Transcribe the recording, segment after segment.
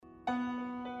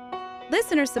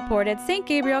Listener-supported St.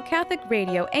 Gabriel Catholic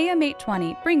Radio AM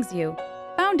 820 brings you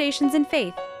Foundations in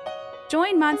Faith.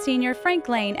 Join Monsignor Frank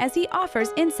Lane as he offers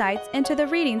insights into the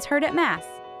readings heard at Mass.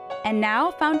 And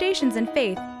now, Foundations in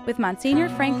Faith with Monsignor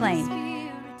Frank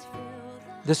Lane.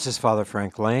 This is Father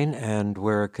Frank Lane, and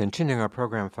we're continuing our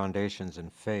program, Foundations in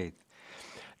Faith.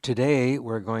 Today,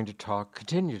 we're going to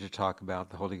continue to talk about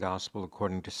the Holy Gospel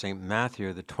according to St.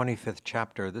 Matthew, the 25th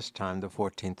chapter, this time the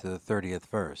 14th to the 30th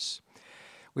verse.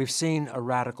 We've seen a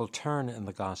radical turn in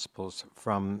the Gospels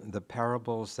from the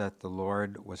parables that the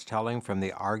Lord was telling, from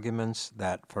the arguments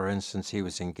that, for instance, he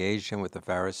was engaged in with the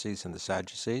Pharisees and the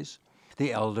Sadducees,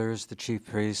 the elders, the chief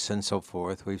priests, and so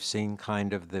forth. We've seen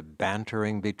kind of the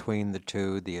bantering between the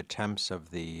two, the attempts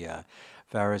of the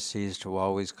Pharisees to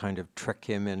always kind of trick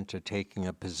him into taking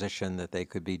a position that they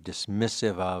could be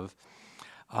dismissive of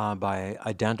by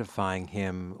identifying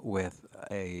him with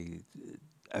a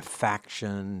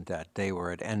faction that they were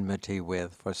at enmity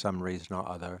with for some reason or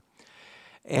other.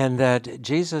 And that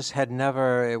Jesus had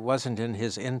never, it wasn't in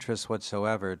his interest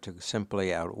whatsoever to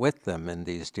simply outwit them in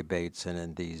these debates and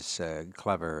in these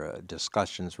clever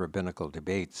discussions, rabbinical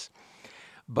debates,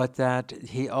 but that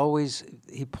he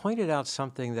pointed out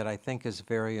something that I think is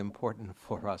very important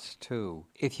for us too.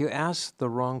 If you ask the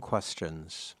wrong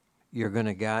questions, you're going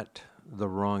to get the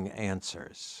wrong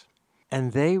answers.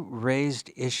 And they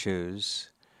raised issues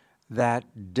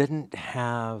that didn't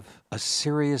have a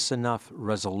serious enough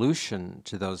resolution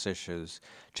to those issues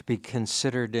to be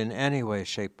considered in any way,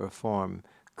 shape, or form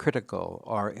critical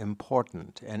or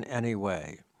important in any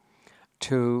way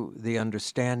to the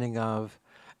understanding of,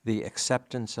 the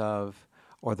acceptance of,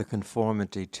 or the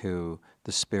conformity to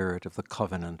the spirit of the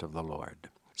covenant of the Lord.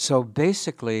 So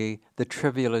basically, the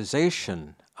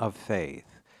trivialization of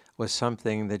faith was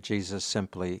something that Jesus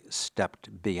simply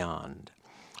stepped beyond.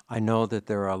 I know that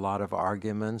there are a lot of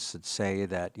arguments that say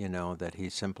that, that he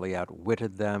simply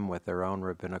outwitted them with their own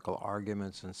rabbinical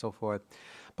arguments and so forth.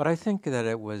 But I think that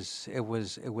it was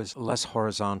less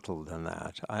horizontal than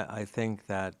that. I think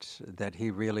that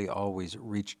he really always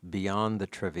reached beyond the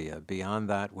trivia, beyond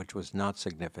that which was not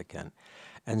significant,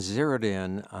 and zeroed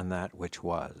in on that which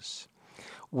was.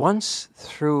 Once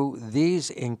through these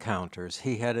encounters,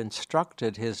 he had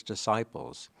instructed his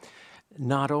disciples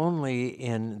not only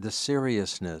in the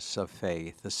seriousness of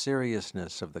faith, the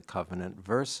seriousness of the covenant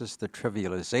versus the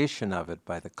trivialization of it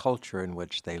by the culture in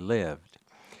which they lived.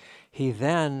 He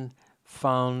then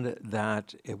found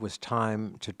that it was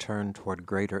time to turn toward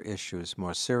greater issues,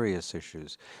 more serious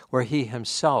issues, where he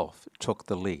himself took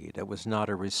the lead. It was not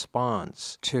a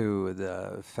response to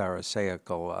the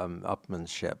Pharisaical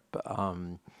upmanship.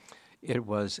 It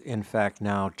was, in fact,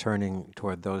 now turning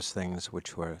toward those things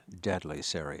which were deadly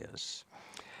serious.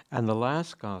 And the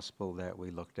last gospel that we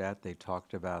looked at, they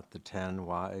talked about the 10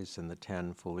 wise and the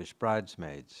 10 foolish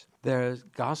bridesmaids. The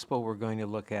gospel we're going to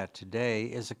look at today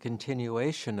is a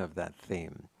continuation of that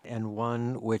theme, and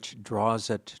one which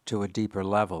draws it to a deeper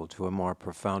level, to a more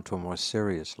profound, to a more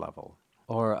serious level,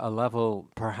 or a level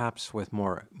perhaps with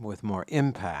more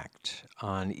impact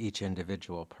on each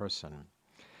individual person.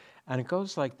 And it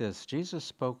goes like this. Jesus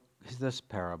spoke this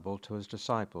parable to his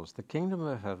disciples. The kingdom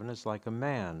of heaven is like a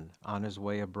man on his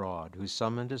way abroad, who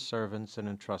summoned his servants and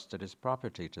entrusted his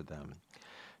property to them.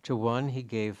 To one he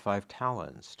gave 5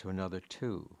 talents, to another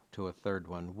 2, to a third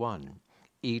one 1,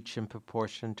 each in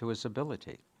proportion to his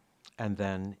ability. And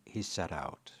then he set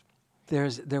out.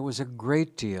 There was a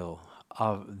great deal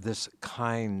of this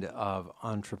kind of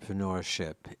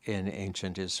entrepreneurship in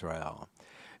ancient Israel.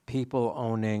 People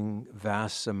owning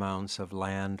vast amounts of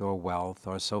land or wealth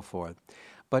or so forth.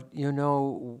 But,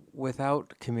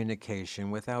 without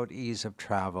communication, without ease of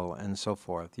travel and so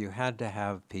forth, you had to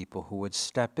have people who would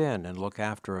step in and look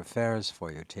after affairs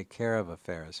for you, take care of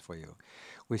affairs for you.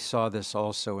 We saw this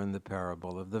also in the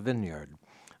parable of the vineyard,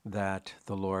 that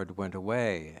the Lord went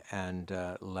away and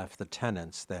left the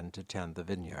tenants then to tend the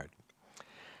vineyard.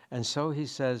 And so he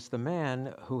says, the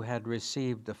man who had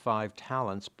received the 5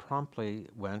 talents promptly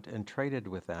went and traded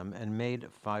with them and made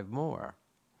 5 more.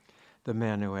 The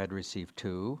man who had received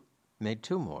 2 made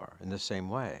 2 more in the same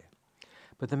way.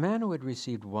 But the man who had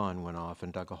received 1 went off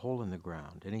and dug a hole in the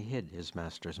ground, and he hid his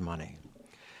master's money.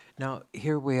 Now,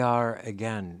 here we are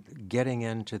again, getting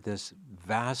into this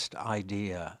vast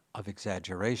idea of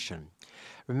exaggeration.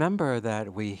 Remember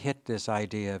that we hit this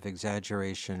idea of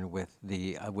exaggeration with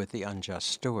the unjust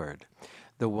steward,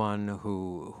 the one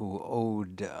who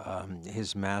owed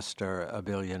his master $1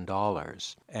 billion,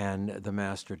 and the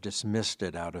master dismissed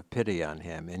it out of pity on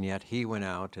him, and yet he went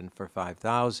out and for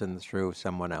 5,000 threw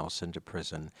someone else into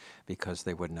prison because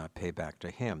they would not pay back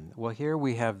to him. Well, here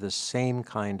we have the same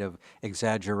kind of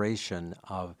exaggeration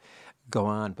of go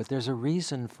on. But there's a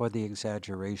reason for the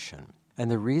exaggeration. And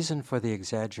the reason for the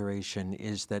exaggeration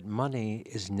is that money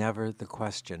is never the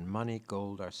question. Money,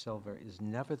 gold, or silver is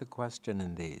never the question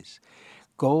in these.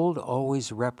 Gold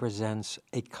always represents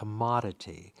a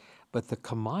commodity, but the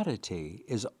commodity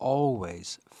is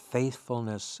always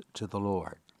faithfulness to the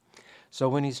Lord. So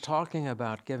when he's talking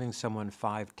about giving someone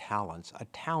 5 talents, a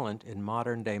talent in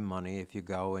modern day money, if you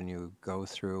go and you go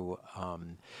through,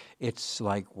 it's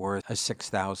like worth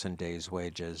 6,000 days'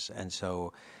 wages. And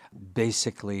so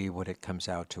basically what it comes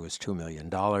out to is $2 million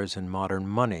in modern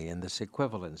money in this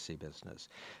equivalency business.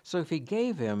 So if he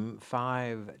gave him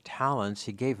 5 talents,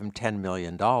 he gave him $10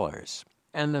 million.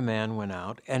 And the man went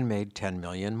out and made 10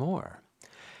 million more.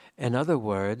 In other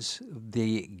words,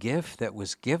 the gift that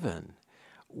was given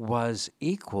was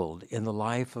equaled in the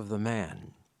life of the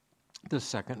man. The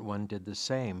second one did the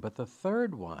same, but the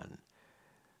third one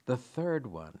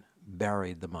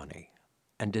buried the money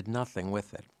and did nothing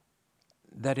with it.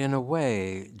 That in a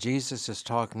way, Jesus is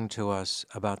talking to us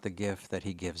about the gift that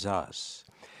he gives us.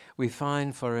 We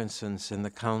find, for instance, in the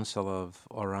Council of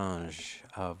Orange,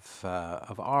 of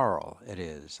Arles, it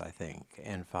is, I think,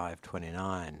 in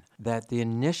 529, that the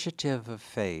initiative of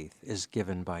faith is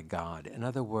given by God. In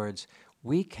other words,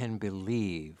 we can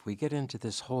believe. We get into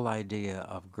this whole idea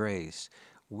of grace.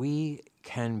 We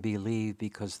can believe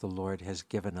because the Lord has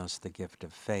given us the gift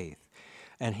of faith.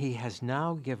 And he has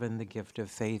now given the gift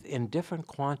of faith in different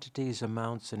quantities,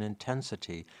 amounts, and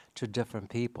intensity to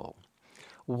different people.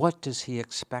 What does he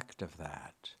expect of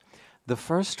that? The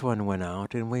first one went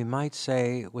out, and we might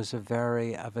say was a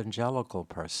very evangelical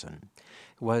person,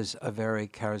 was a very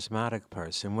charismatic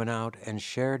person, went out and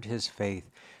shared his faith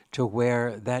to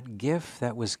where that gift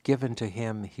that was given to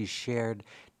him, he shared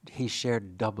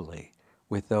doubly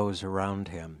with those around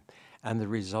him. And the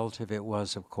result of it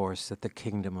was, of course, that the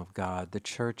kingdom of God, the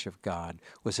church of God,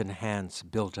 was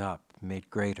enhanced, built up, made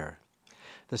greater.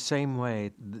 The same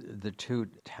way, the 2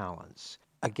 talents.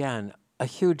 Again, a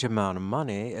huge amount of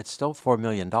money. It's still $4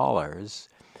 million.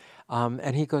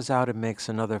 And he goes out and makes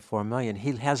another $4 million.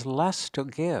 He has less to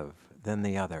give than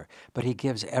the other, but he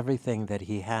gives everything that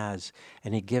he has,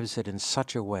 and he gives it in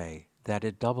such a way that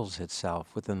it doubles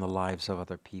itself within the lives of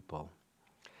other people.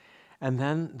 And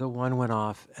then the one went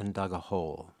off and dug a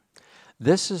hole.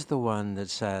 This is the one that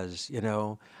says,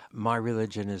 my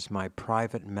religion is my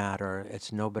private matter.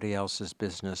 It's nobody else's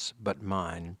business but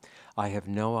mine. I have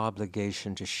no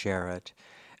obligation to share it.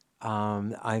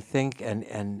 I think,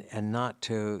 and not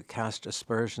to cast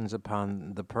aspersions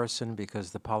upon the person,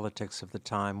 because the politics of the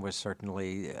time were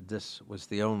certainly, this was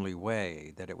the only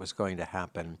way that it was going to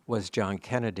happen, was John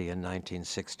Kennedy in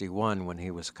 1961 when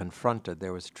he was confronted.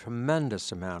 There was a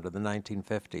tremendous amount of the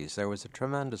 1950s. There was a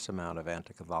tremendous amount of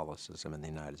anti-Catholicism in the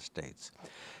United States.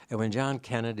 And when John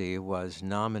Kennedy was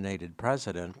nominated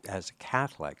president as a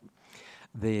Catholic,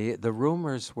 the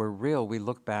rumors were real. We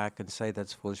look back and say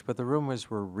that's foolish, but the rumors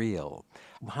were real.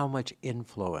 How much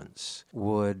influence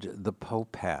would the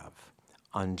Pope have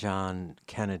on John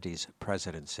Kennedy's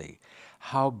presidency?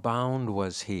 How bound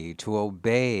was he to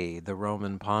obey the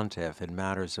Roman pontiff in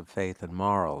matters of faith and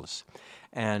morals?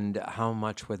 And how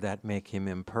much would that make him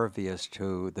impervious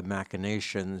to the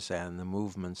machinations and the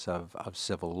movements of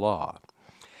civil law?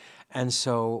 And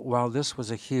so while this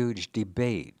was a huge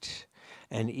debate,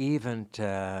 and even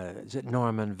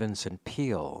Norman Vincent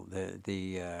Peale,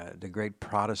 the great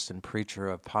Protestant preacher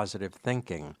of positive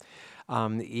thinking,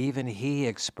 even he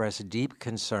expressed deep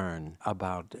concern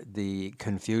about the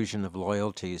confusion of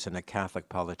loyalties in a Catholic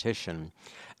politician,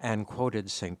 and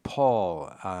quoted St. Paul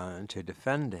to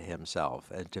defend himself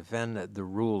and defend the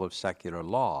rule of secular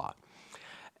law,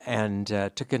 and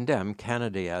to condemn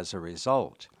Kennedy as a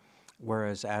result.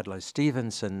 Whereas Adlai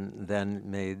Stevenson then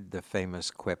made the famous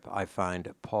quip, I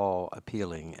find Paul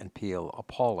appealing and Peale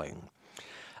appalling,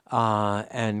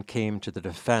 and came to the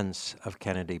defense of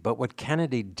Kennedy. But what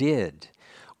Kennedy did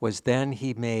was then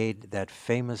he made that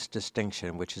famous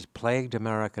distinction, which has plagued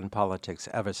American politics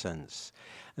ever since,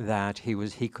 that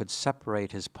he could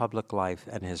separate his public life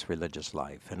and his religious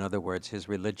life. In other words, his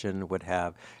religion would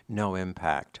have no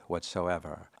impact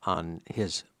whatsoever on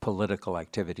his political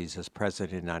activities as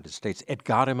President of the United States. It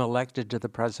got him elected to the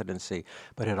presidency,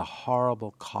 but at a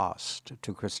horrible cost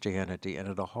to Christianity and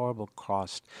at a horrible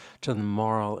cost to the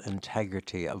moral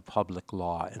integrity of public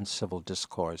law and civil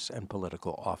discourse and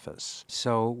political office.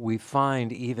 So we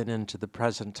find even into the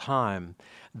present time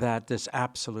that this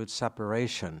absolute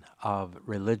separation of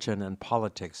religion and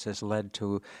politics has led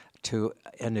to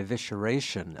an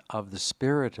evisceration of the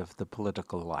spirit of the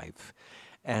political life.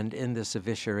 And in this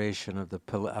evisceration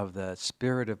of the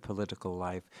spirit of political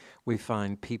life, we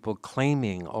find people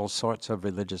claiming all sorts of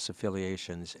religious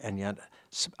affiliations and yet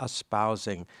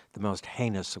espousing the most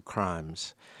heinous of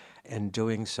crimes, and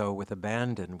doing so with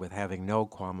abandon, with having no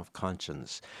qualm of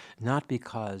conscience, not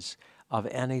because of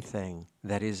anything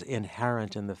that is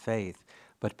inherent in the faith,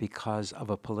 but because of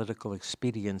a political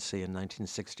expediency in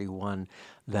 1961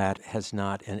 that has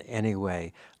not in any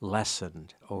way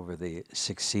lessened over the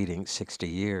succeeding 60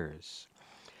 years.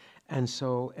 And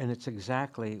it's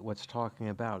exactly what's talking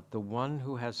about. The one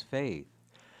who has faith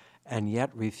and yet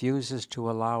refuses to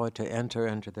allow it to enter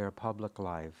into their public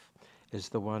life is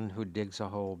the one who digs a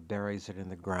hole, buries it in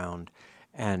the ground,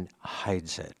 and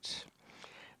hides it.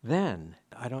 Then,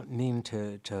 I don't mean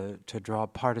to draw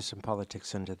partisan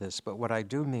politics into this, but what I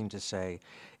do mean to say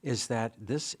is that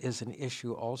this is an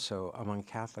issue also among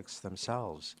Catholics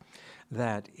themselves,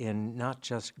 that in not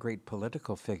just great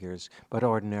political figures, but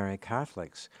ordinary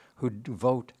Catholics who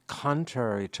vote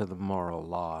contrary to the moral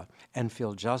law and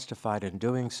feel justified in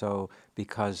doing so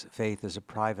because faith is a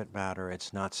private matter,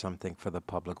 it's not something for the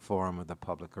public forum or the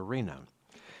public arena.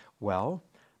 Well,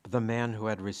 the man who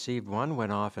had received one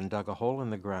went off and dug a hole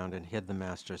in the ground and hid the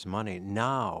master's money.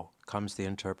 Now comes the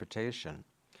interpretation.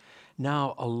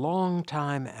 Now, a long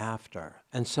time after,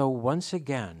 and so once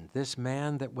again, this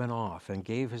man that went off and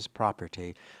gave his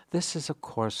property, this is, of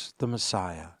course, the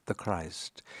Messiah, the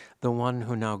Christ, the one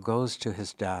who now goes to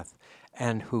his death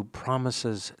and who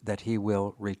promises that he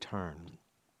will return.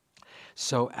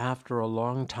 So after a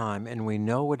long time, and we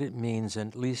know what it means,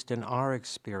 at least in our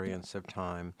experience of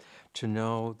time, to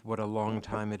know what a long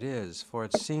time it is, for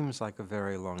it seems like a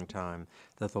very long time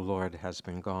that the Lord has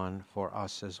been gone for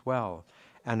us as well,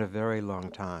 and a very long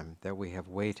time that we have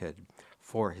waited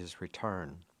for his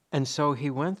return. And so he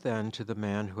went then to the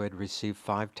man who had received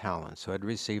 5 talents, who had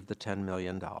received the $10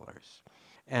 million.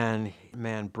 And the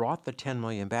man brought the 10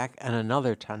 million back and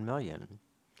another 10 million.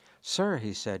 Sir,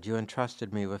 he said, you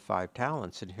entrusted me with 5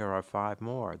 talents, and here are 5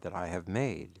 more that I have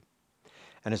made.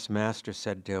 And his master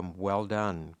said to him, well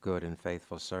done, good and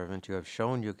faithful servant. You have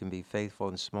shown you can be faithful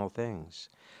in small things.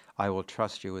 I will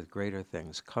trust you with greater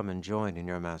things. Come and join in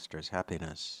your master's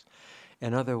happiness.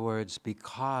 In other words,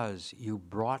 because you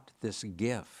brought this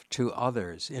gift to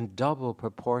others in double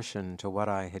proportion to what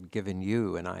I had given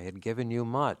you, and I had given you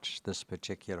much, this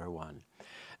particular one,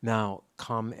 now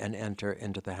come and enter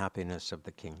into the happiness of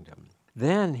the kingdom.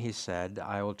 Then he said,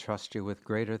 I will trust you with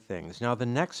greater things. Now the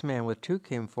next man with 2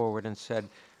 came forward and said,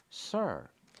 Sir,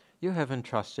 you have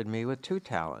entrusted me with 2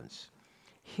 talents.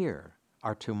 Here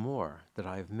are 2 more that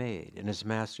I have made. And his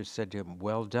master said to him,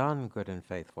 well done, good and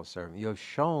faithful servant. You have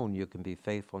shown you can be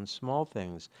faithful in small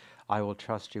things. I will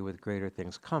trust you with greater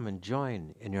things. Come and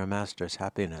join in your master's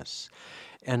happiness.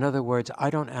 In other words,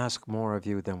 I don't ask more of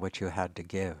you than what you had to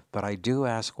give, but I do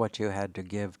ask what you had to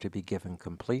give to be given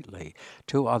completely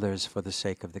to others for the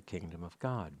sake of the kingdom of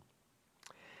God.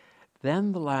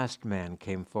 Then the last man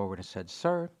came forward and said,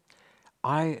 Sir,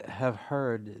 I have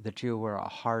heard that you were a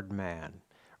hard man,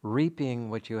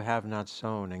 reaping what you have not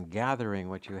sown and gathering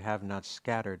what you have not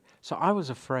scattered. So I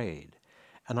was afraid,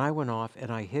 and I went off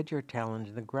and I hid your talent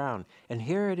in the ground. And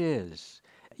here it is,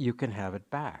 you can have it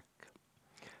back.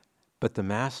 But the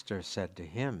master said to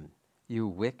him, you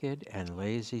wicked and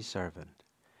lazy servant.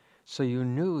 So you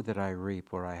knew that I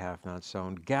reap where I have not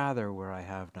sown, gather where I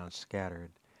have not scattered.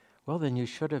 Well, then you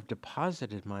should have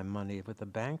deposited my money with the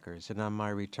bankers, and on my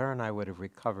return I would have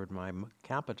recovered my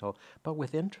capital, but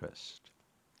with interest.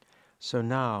 So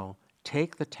now,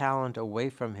 take the talent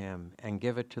away from him and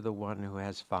give it to the one who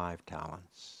has 5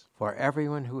 talents. For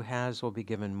everyone who has will be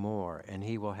given more, and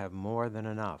he will have more than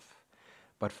enough.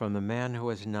 But from the man who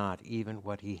has not, even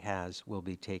what he has will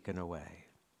be taken away.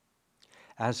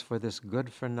 As for this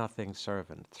good-for-nothing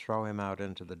servant, throw him out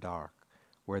into the dark,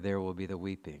 where there will be the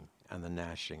weeping and the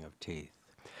gnashing of teeth.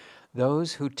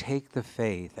 Those who take the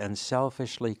faith and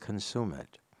selfishly consume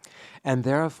it, and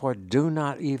therefore do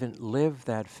not even live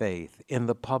that faith in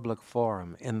the public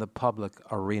forum, in the public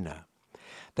arena,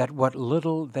 that what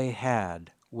little they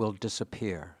had will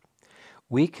disappear.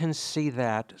 We can see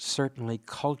that certainly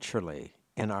culturally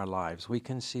in our lives. We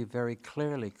can see very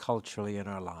clearly culturally in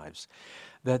our lives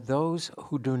that those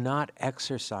who do not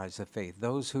exercise the faith,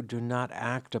 those who do not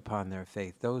act upon their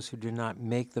faith, those who do not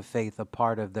make the faith a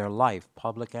part of their life,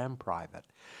 public and private,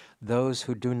 those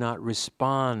who do not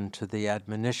respond to the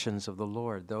admonitions of the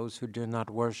Lord, those who do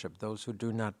not worship, those who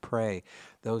do not pray,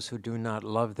 those who do not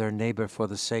love their neighbor for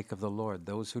the sake of the Lord,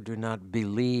 those who do not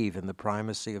believe in the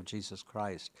primacy of Jesus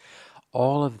Christ,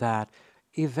 all of that,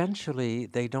 eventually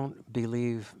they don't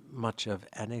believe much of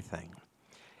anything.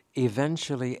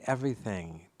 Eventually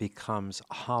everything becomes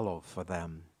hollow for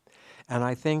them. And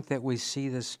I think that we see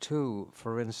this too,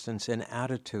 for instance, in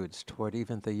attitudes toward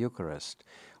even the Eucharist,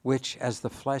 which as the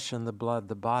flesh and the blood,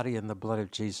 the body and the blood of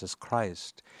Jesus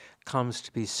Christ, comes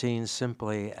to be seen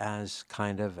simply as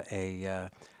kind of a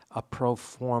pro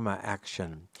forma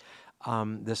action.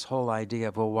 This whole idea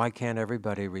of, well, why can't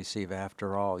everybody receive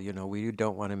after all? We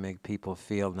don't want to make people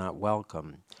feel not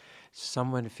welcome.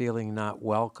 Someone feeling not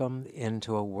welcome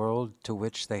into a world to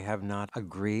which they have not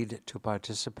agreed to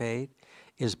participate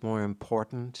is more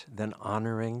important than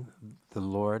honoring the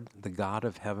Lord, the God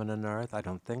of heaven and earth? I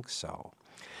don't think so.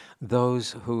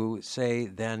 Those who say,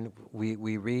 then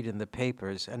we read in the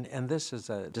papers, and this is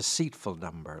a deceitful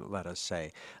number, let us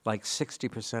say, like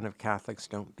 60% of Catholics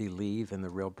don't believe in the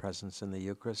real presence in the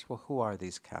Eucharist. Well, who are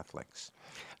these Catholics?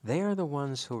 They are the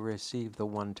ones who received the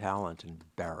one talent and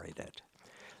buried it.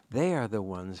 They are the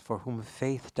ones for whom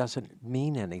faith doesn't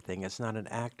mean anything. It's not an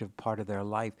active part of their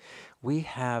life. We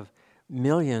have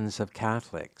millions of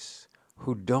Catholics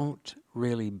who don't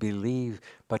really believe,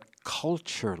 but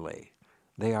culturally,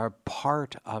 they are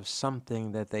part of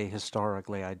something that they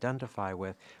historically identify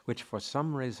with, which for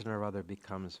some reason or other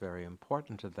becomes very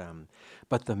important to them.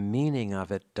 But the meaning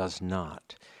of it does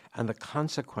not. And the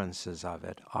consequences of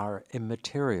it are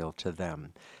immaterial to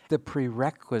them. The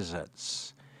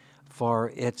prerequisites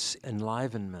for its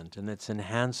enlivenment and its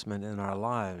enhancement in our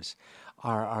lives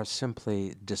are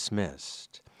simply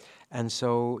dismissed. And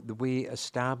so we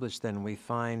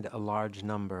find a large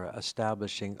number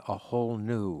establishing a whole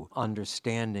new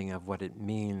understanding of what it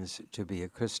means to be a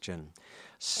Christian.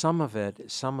 Some of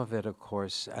it, of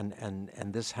course, and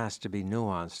this has to be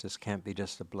nuanced, this can't be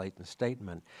just a blatant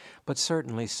statement, but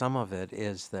certainly some of it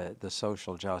is the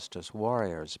social justice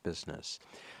warriors business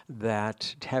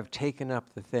that have taken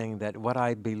up the thing that what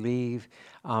I believe,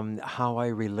 how I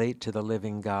relate to the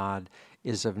living God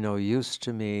is of no use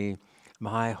to me.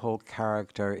 My whole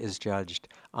character is judged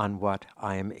on what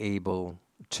I am able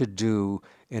to do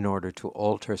in order to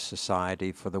alter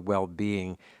society for the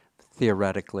well-being,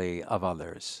 theoretically, of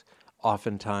others.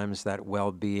 Oftentimes that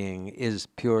well-being is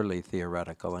purely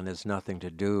theoretical and has nothing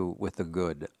to do with the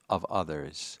good of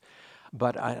others.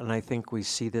 But I think we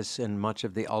see this in much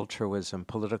of the altruism,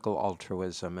 political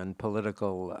altruism, and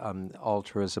political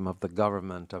altruism of the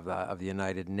government, of the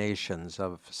United Nations,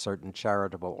 of certain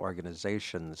charitable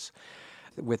organizations.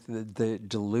 With the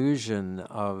delusion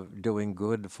of doing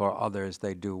good for others,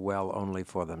 they do well only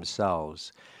for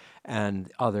themselves.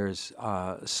 And others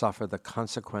suffer the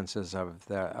consequences of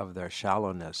their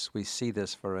shallowness. We see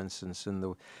this, for instance, in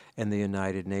the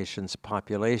United Nations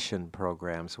population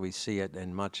programs. We see it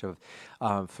in much of,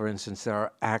 for instance, there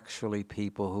are actually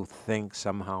people who think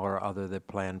somehow or other that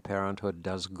Planned Parenthood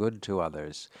does good to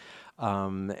others,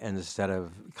 instead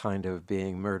of kind of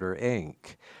being Murder,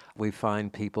 Inc. We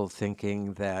find people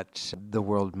thinking that the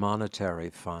World Monetary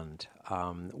Fund,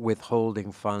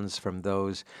 withholding funds from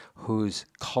those whose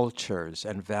cultures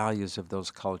and values of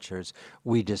those cultures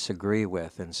we disagree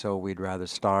with, and so we'd rather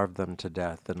starve them to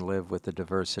death than live with the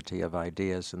diversity of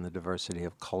ideas and the diversity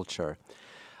of culture.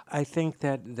 I think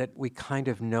that we kind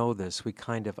of know this, we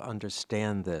kind of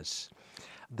understand this.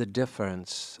 The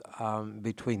difference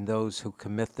between those who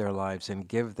commit their lives and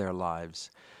give their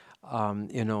lives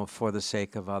for the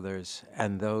sake of others,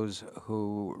 and those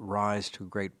who rise to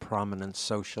great prominence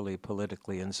socially,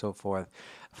 politically, and so forth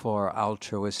for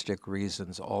altruistic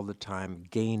reasons all the time,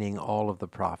 gaining all of the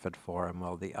profit for them,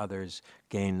 while the others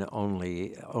gain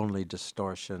only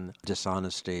distortion,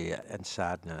 dishonesty, and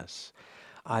sadness.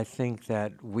 I think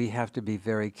that we have to be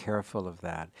very careful of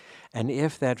that. And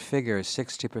if that figure,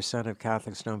 60% of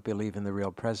Catholics don't believe in the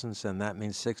real presence, then that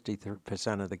means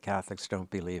 60% of the Catholics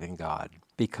don't believe in God,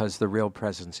 because the real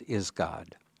presence is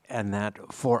God. And that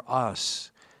for us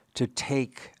to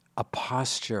take a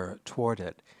posture toward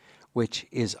it, which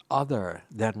is other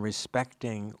than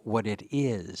respecting what it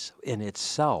is in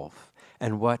itself,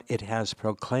 and what it has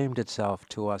proclaimed itself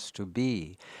to us to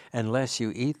be. Unless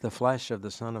you eat the flesh of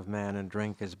the Son of Man and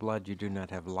drink his blood, you do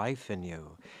not have life in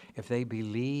you. If they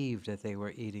believed that they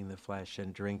were eating the flesh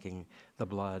and drinking the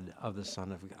blood of the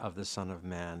Son of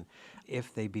Man,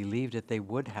 if they believed it, they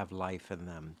would have life in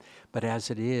them. But as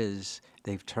it is,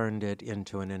 they've turned it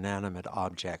into an inanimate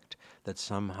object that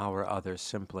somehow or other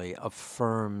simply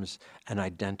affirms an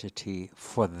identity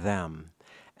for them,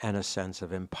 and a sense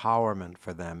of empowerment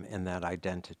for them in that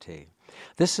identity.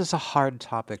 This is a hard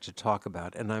topic to talk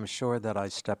about, and I'm sure that I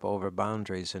step over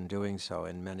boundaries in doing so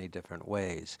in many different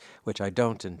ways, which I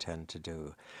don't intend to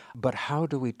do. But how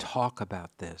do we talk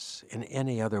about this in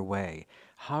any other way?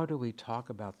 How do we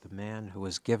talk about the man who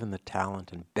was given the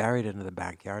talent and buried it in the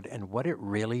backyard, and what it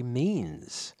really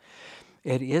means?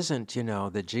 It isn't,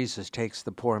 that Jesus takes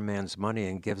the poor man's money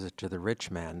and gives it to the rich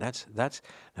man. That's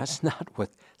not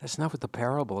what the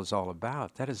parable is all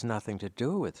about. That has nothing to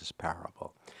do with this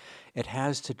parable. It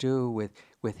has to do with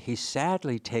he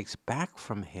sadly takes back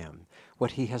from him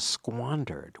what he has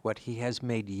squandered, what he has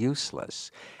made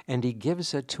useless, and he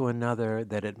gives it to another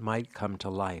that it might come to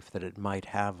life, that it might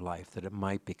have life, that it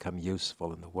might become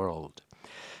useful in the world.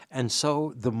 And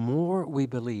so the more we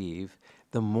believe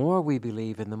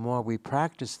and the more we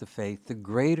practice the faith, the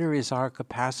greater is our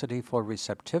capacity for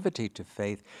receptivity to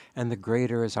faith, and the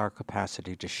greater is our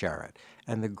capacity to share it,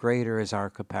 and the greater is our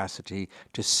capacity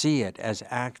to see it as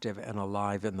active and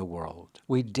alive in the world.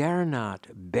 We dare not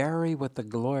bury what the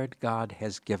Lord God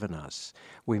has given us.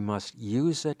 We must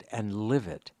use it and live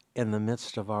it in the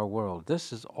midst of our world.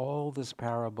 This is all this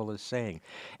parable is saying.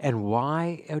 And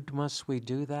why must we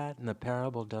do that? And the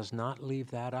parable does not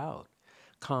leave that out.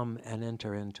 Come and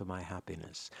enter into my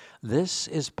happiness. This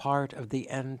is part of the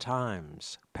end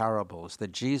times parables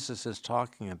that Jesus is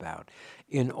talking about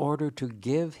in order to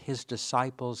give his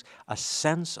disciples a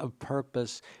sense of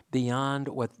purpose beyond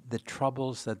what the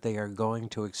troubles that they are going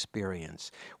to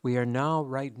experience. We are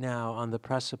right now on the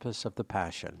precipice of the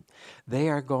Passion. They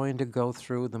are going to go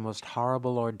through the most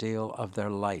horrible ordeal of their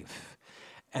life,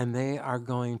 and they are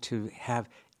going to have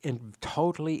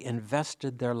totally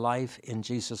invested their life in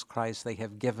Jesus Christ. They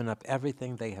have given up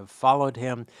everything. They have followed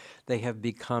him. They have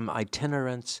become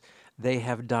itinerants. They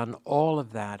have done all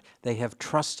of that. They have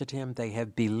trusted him. They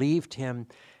have believed him.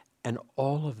 And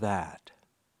all of that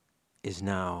is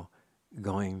now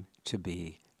going to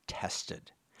be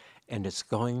tested. And it's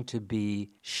going to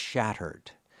be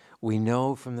shattered. We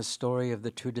know from the story of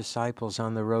the two disciples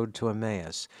on the road to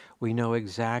Emmaus, we know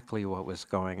exactly what was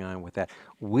going on with that.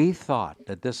 We thought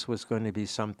that this was going to be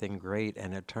something great,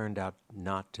 and it turned out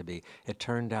not to be. It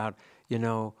turned out,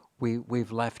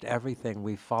 we've left everything,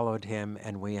 we followed him,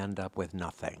 and we end up with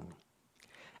nothing.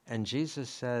 And Jesus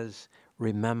says,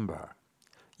 remember,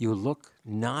 you look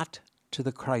not to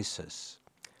the crisis,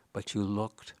 but you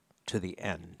looked to the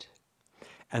end.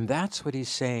 And that's what he's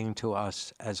saying to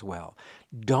us as well.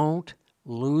 Don't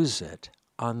lose it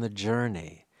on the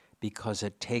journey because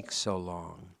it takes so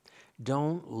long.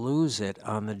 Don't lose it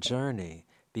on the journey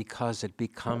because it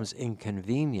becomes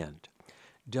inconvenient.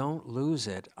 Don't lose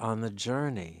it on the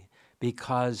journey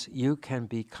because you can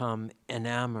become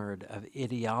enamored of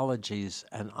ideologies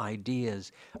and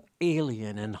ideas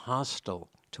alien and hostile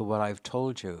to what I've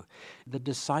told you. The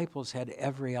disciples had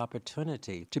every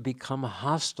opportunity to become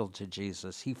hostile to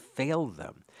Jesus. He failed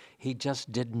them. He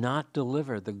just did not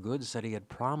deliver the goods that he had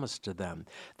promised to them.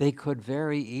 They could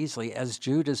very easily, as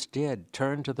Judas did,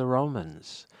 turn to the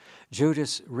Romans.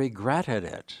 Judas regretted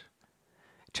it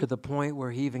to the point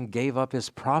where he even gave up his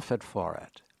profit for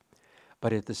it,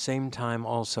 but at the same time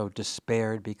also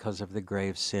despaired because of the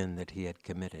grave sin that he had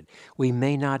committed. We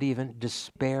may not even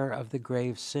despair of the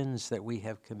grave sins that we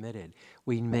have committed.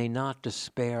 We may not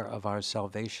despair of our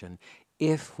salvation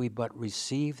if we but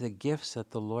receive the gifts that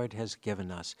the Lord has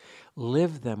given us,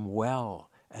 live them well,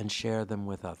 and share them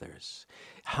with others.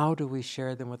 How do we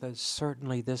share them with others?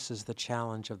 Certainly this is the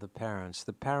challenge of the parents.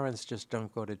 The parents just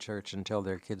don't go to church and tell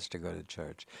their kids to go to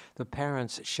church. The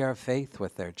parents share faith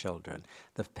with their children.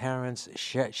 The parents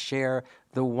share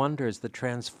the wonders, the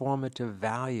transformative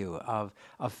value of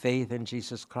faith in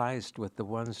Jesus Christ with the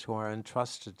ones who are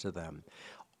entrusted to them.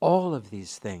 All of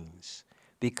these things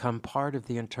become part of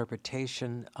the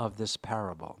interpretation of this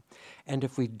parable. And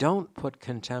if we don't put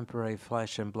contemporary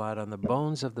flesh and blood on the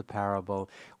bones of the parable,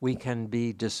 we can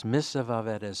be dismissive of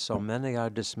it, as so many are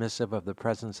dismissive of the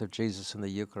presence of Jesus in the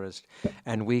Eucharist,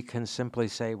 and we can simply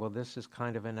say, well, this is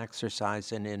kind of an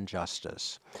exercise in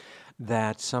injustice,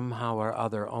 that somehow or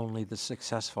other only the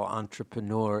successful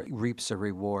entrepreneur reaps a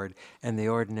reward, and the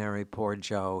ordinary poor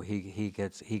Joe, he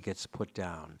gets put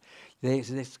down.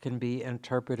 This can be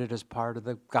interpreted as part of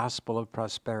the gospel of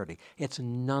prosperity. It's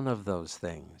none of those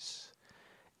things.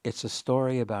 It's a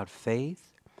story about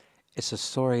faith. It's a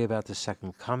story about the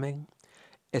second coming.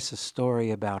 It's a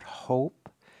story about hope.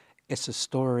 It's a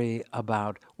story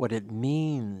about what it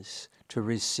means to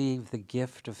receive the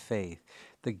gift of faith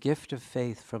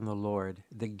from the Lord,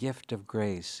 the gift of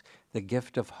grace, the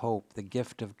gift of hope, the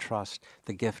gift of trust,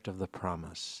 the gift of the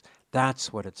promise.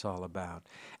 That's what it's all about.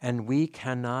 And we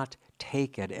cannot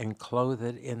take it and clothe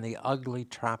it in the ugly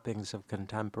trappings of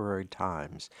contemporary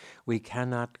times. We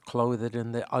cannot clothe it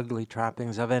in the ugly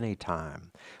trappings of any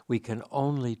time. We can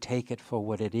only take it for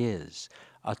what it is,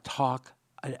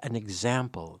 an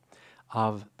example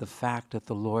of the fact that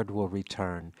the Lord will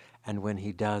return, and when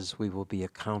he does, we will be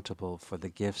accountable for the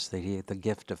gifts the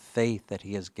gift of faith that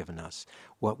he has given us,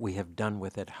 what we have done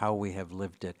with it, how we have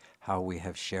lived it, how we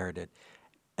have shared it.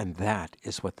 And that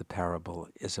is what the parable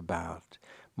is about.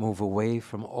 Move away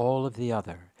from all of the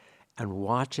other and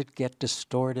watch it get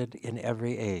distorted in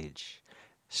every age.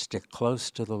 Stick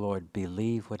close to the Lord,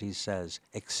 believe what he says,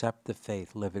 accept the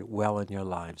faith, live it well in your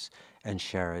lives, and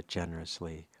share it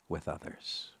generously with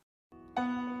others.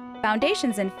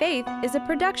 Foundations in Faith is a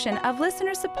production of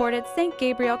listener-supported St.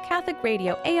 Gabriel Catholic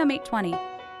Radio AM 820.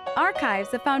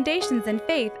 Archives of Foundations in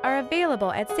Faith are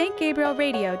available at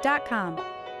stgabrielradio.com.